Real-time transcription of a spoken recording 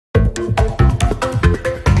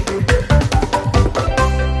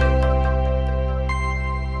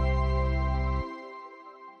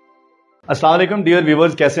अस्सलाम वालेकुम dear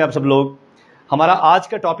viewers, कैसे हैं आप सब लोग। हमारा आज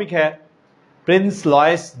का टॉपिक है प्रिंस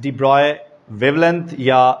लॉयस डिब्रॉय वेवलेंथ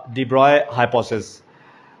या डिब्रॉय हाइपोथेसिस।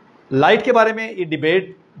 लाइट के बारे में ये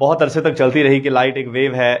डिबेट बहुत अरसे तक चलती रही कि लाइट एक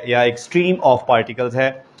वेव है या एक स्ट्रीम ऑफ पार्टिकल्स है।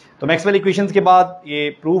 तो मैक्सवेल इक्वेशंस के बाद ये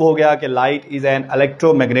प्रूव हो गया कि light is an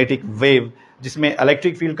electromagnetic wave, जिसमें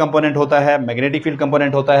इलेक्ट्रिक फील्ड कंपोनेंट होता है, मैग्नेटिक फील्ड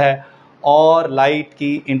कंपोनेंट होता है, और लाइट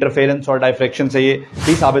की इंटरफेरेंस और डायफ्रैक्शन से ये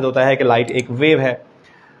भी साबित होता है कि लाइट एक वेव है।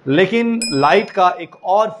 लेकिन लाइट का एक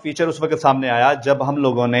और फीचर उस वक्त सामने आया जब हम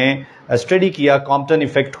लोगों ने स्टडी किया कॉम्प्टन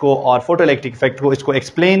इफेक्ट को और फोटोइलेक्ट्रिक इफेक्ट को, इसको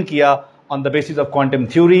एक्सप्लेन किया on the basis of quantum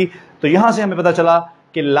theory. तो यहां से हमें पता चला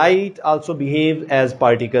कि light also behave as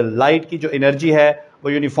particle. Light की जो एनर्जी है वो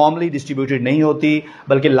यूनिफॉर्मली डिस्ट्रीब्यूटेड नहीं होती,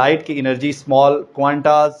 बल्कि लाइट की energy small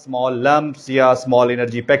Qantas, small lumps या स्मॉल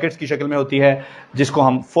एनर्जी पैकेट्स की शक्ल में होती है, जिसको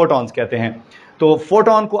हम फोटॉन्स कहते हैं। तो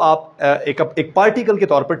फोटॉन को आप एक पार्टिकल के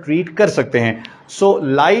तौर पर ट्रीट कर सकते हैं। सो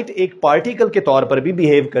लाइट एक पार्टिकल के तौर पर भी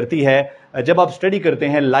बिहेव करती है। जब आप स्टडी करते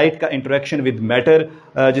हैं लाइट का इंटरेक्शन विद मैटर,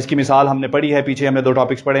 जिसकी मिसाल हमने पढ़ी है, पीछे हमने दो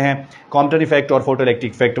टॉपिक्स पढ़े हैं, कॉम्प्टन इफेक्ट और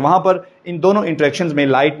फोटोइलेक्ट्रिक इफेक्ट, वहां पर इन दोनों इंटरेक्शंस में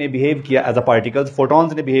लाइट ने बिहेव किया एज अ पार्टिकल्स,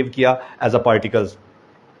 फोटॉन्स ने बिहेव किया एज अ पार्टिकल्स।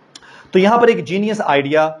 तो यहां पर एक जीनियस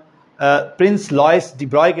आइडिया प्रिंस लॉयस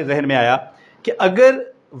डिब्रॉय के जहन में आया कि अगर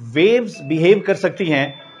वेव्स बिहेव कर सकती हैं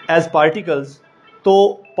एज पार्टिकल्स, तो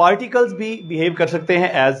पार्टिकल्स भी बिहेव कर सकते हैं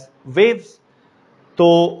एज वेव्स। तो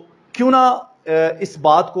क्यों ना इस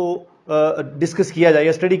बात को डिस्कस किया जाए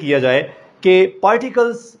या स्टडी किया जाए कि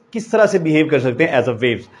पार्टिकल्स किस तरह से बिहेव कर सकते हैं एज अ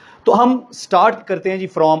वेव्स। तो हम स्टार्ट करते हैं जी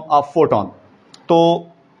फ्रॉम अ फोटॉन। तो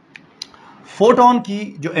फोटॉन की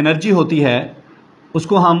जो एनर्जी होती है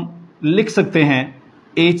उसको हम लिख सकते हैं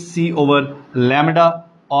hc/λ,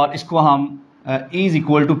 और इसको हम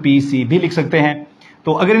E=pc भी लिख सकते हैं।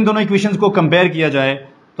 तो अगर इन दोनों इक्वेशंस को कंपेयर किया जाए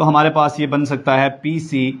तो हमारे पास ये बन सकता है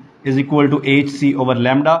pc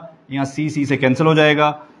 =hc/λ। यहाँ c से कैंसिल हो जाएगा,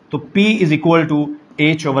 तो p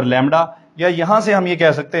h/λ, या यहां से हम ये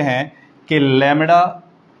कह सकते हैं कि λ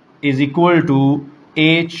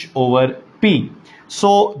h/p।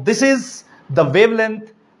 So this is the wavelength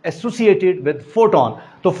associated with photon.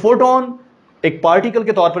 तो फोटॉन एक पार्टिकल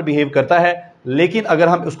के तौर पर बिहेव करता है, लेकिन अगर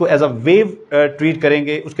हम उसको एज अ वेव ट्रीट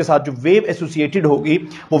करेंगे, उसके साथ जो वेव एसोसिएटेड होगी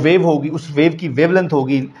वो वेव होगी, उस वेव की वेवलेंथ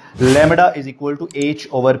होगी λ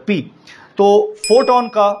h/p। तो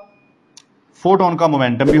फोटॉन का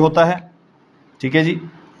मोमेंटम भी होता है, ठीक है जी,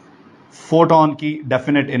 फोटॉन की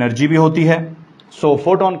डेफिनेट एनर्जी भी होती है। सो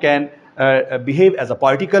photon can behave as a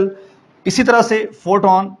particle. इसी तरह से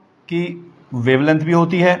फोटॉन की वेवलेंथ भी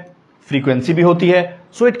होती है, फ्रीक्वेंसी भी होती है,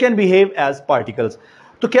 so it can behave as particles.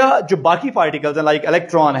 तो क्या जो बाकी पार्टिकल्स हैं, लाइक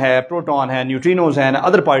इलेक्ट्रॉन है, प्रोटॉन है, न्यूट्रिनोज हैं,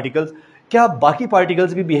 अदर पार्टिकल्स, क्या बाकी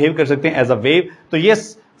पार्टिकल्स भी बिहेव कर सकते हैं एज अ वेव? तो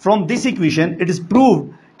yes, from this equation it is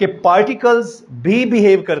proved कि पार्टिकल्स भी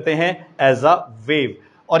बिहेव करते हैं एज अ वेव।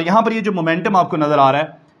 और यहां पर ये जो मोमेंटम आपको नजर आ रहा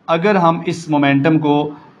है, अगर हम इस मोमेंटम को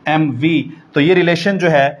mv, तो ये रिलेशन जो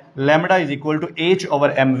है λ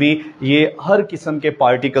h/mv, ये हर किस्म के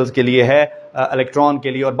पार्टिकल्स के लिए है, इलेक्ट्रॉन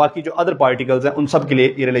के लिए और बाकी जो अदर पार्टिकल्स हैं उन सब के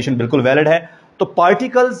लिए ये रिलेशन बिल्कुल वैलिड है। तो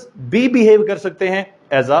पार्टिकल्स भी बिहेव कर सकते हैं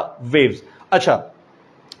एज अ वेव्स। अच्छा,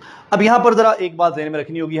 अब यहां पर जरा एक बात ध्यान में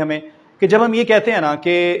रखनी होगी हमें कि जब हम ये कहते हैं ना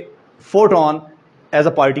कि photon as a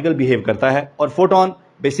particle behave करता है, और फोटॉन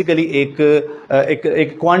बेसिकली एक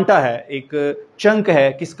क्वांटा है, एक चंक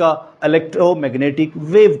है किसका, इलेक्ट्रोमैग्नेटिक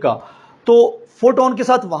वेव का। तो फोटॉन के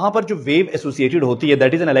साथ वहां पर जो वेव एसोसिएटेड होती है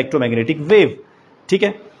that is an electromagnetic wave, ठीक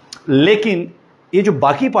है। लेकिन ये जो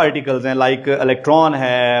बाकी पार्टिकल्स हैं, लाइक इलेक्ट्रॉन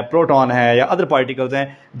है, प्रोटॉन है या अदर पार्टिकल्स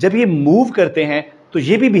हैं, जब ये मूव करते हैं तो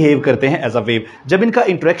ये भी बिहेव करते हैं एज अ वेव। जब इनका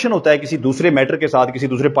इंटरेक्शन होता है किसी दूसरे मैटर के साथ, किसी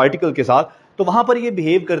दूसरे पार्टिकल के साथ, तो वहां पर ये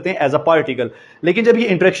बिहेव करते हैं एज अ पार्टिकल। लेकिन जब ये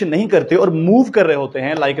इंटरेक्शन नहीं करते और मूव कर रहे होते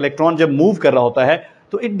हैं, लाइक इलेक्ट्रॉन जब मूव कर रहा होता है,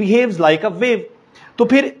 तो it behaves like a wave. तो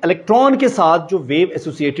फिर इलेक्ट्रॉन के साथ जो वेव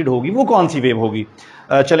एसोसिएटेड होगी वो कौन सी वेव होगी?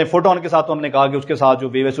 चलें, फोटॉन के साथ तो हमने कहा कि उसके साथ जो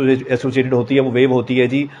वेव एसोसिएटेड होती है वो वेव होती है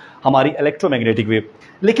जी हमारी इलेक्ट्रोमैग्नेटिक वेव।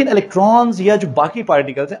 लेकिन इलेक्ट्रॉन्स या जो बाकी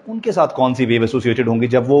पार्टिकल्स हैं उनके साथ कौन सी वेव एसोसिएटेड होंगी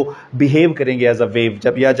जब वो बिहेव करेंगे एज अ वेव,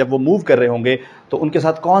 जब वो मूव कर रहे होंगे तो उनके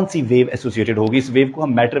साथ कौन सी वेव एसोसिएटेड होगी? इस वेव को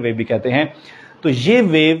हम मैटर वेव भी कहते हैं। तो ये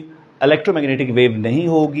वेव इलेक्ट्रोमैग्नेटिक वेव नहीं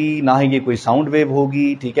होगी, ना ही ये कोई साउंड वेव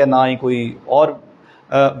होगी, ठीक है, ना ही कोई और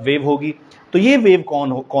वेव होगी। तो ये वेव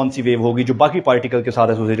कौन सी वेव होगी जो बाकी पार्टिकल के साथ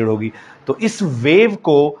एसोसिएटेड होगी? तो इस वेव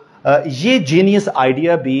को ये जीनियस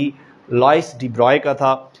आइडिया भी लॉयस डिब्रॉय का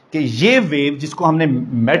था कि ये वेव, जिसको हमने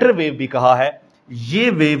मैटर वेव भी कहा है, ये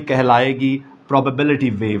वेव कहलाएगी प्रोबेबिलिटी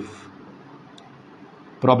वेव।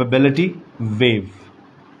 Probability wave.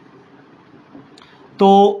 तो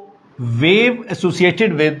wave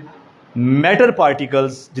associated with matter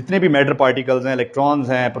particles, जितने भी मैटर पार्टिकल्स हैं, इलेक्ट्रॉन्स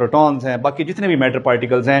हैं, प्रोटॉन्स हैं, बाकी जितने भी मैटर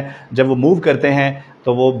पार्टिकल्स हैं, जब वो मूव करते हैं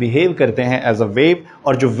तो वो बिहेव करते हैं एज अ वेव,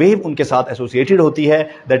 और जो वेव उनके साथ एसोसिएटेड होती है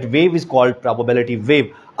that wave is called probability wave.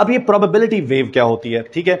 अब ये प्रोबेबिलिटी वेव क्या होती है?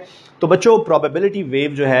 ठीक है, तो बच्चों प्रोबेबिलिटी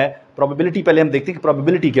वेव जो है, प्रोबेबिलिटी पहले हम देखते हैं कि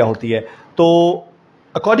प्रोबेबिलिटी क्या होती है। तो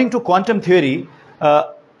according to quantum theory,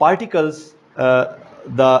 particles,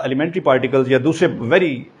 the elementary particles या दूसरे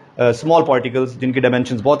वेरी स्मॉल पार्टिकल्स जिनकी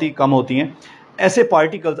डायमेंशंस बहुत ही कम होती हैं, ऐसे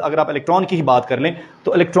पार्टिकल्स, अगर आप इलेक्ट्रॉन की ही बात कर लें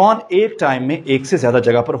तो इलेक्ट्रॉन एक टाइम में एक से ज़्यादा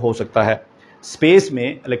जगह पर हो सकता है। स्पेस में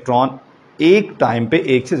इलेक्ट्रॉन एक टाइम पे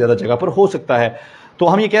एक से ज़्यादा जगह पर हो सकता है। तो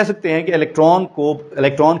हम ये कह सकते हैं कि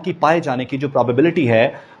इलेक्ट्रॉन की पाए जाने की जो प्रोबेबिलिटी है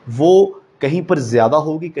वो कहीं पर ज़्यादा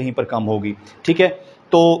होगी, कहीं पर कम होगी। ठीक है,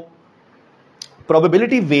 तो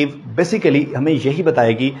प्रोबेबिलिटी वेव बेसिकली हमें यही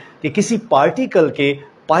बताएगी कि किसी पार्टिकल के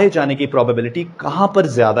पाए जाने की प्रोबेबिलिटी कहां पर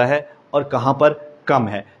ज्यादा है और कहां पर कम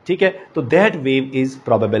है। ठीक है, तो that wave is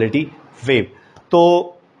probability wave.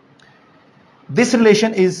 तो this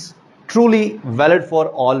relation is truly valid for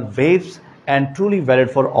all waves and truly valid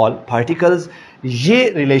for all particles. ये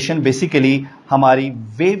रिलेशन बेसिकली हमारी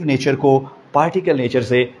वेव नेचर को पार्टिकल नेचर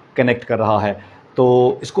से कनेक्ट कर रहा है।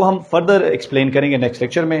 तो इसको हम फर्दर एक्सप्लेन करेंगे नेक्स्ट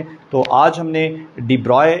लेक्चर में। तो आज हमने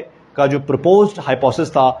डिब्रॉय का जो प्रपोज्ड हाइपोथेसिस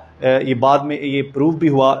था, ये बाद में ये प्रूव भी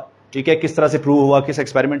हुआ। ठीक है, किस तरह से प्रूव हुआ, किस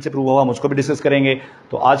एक्सपेरिमेंट से प्रूव हुआ, हम उसको भी डिस्कस करेंगे।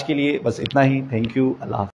 तो आज के लिए बस इतना ही। थैंक यू,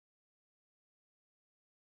 अल्लाह हाफ़िज़।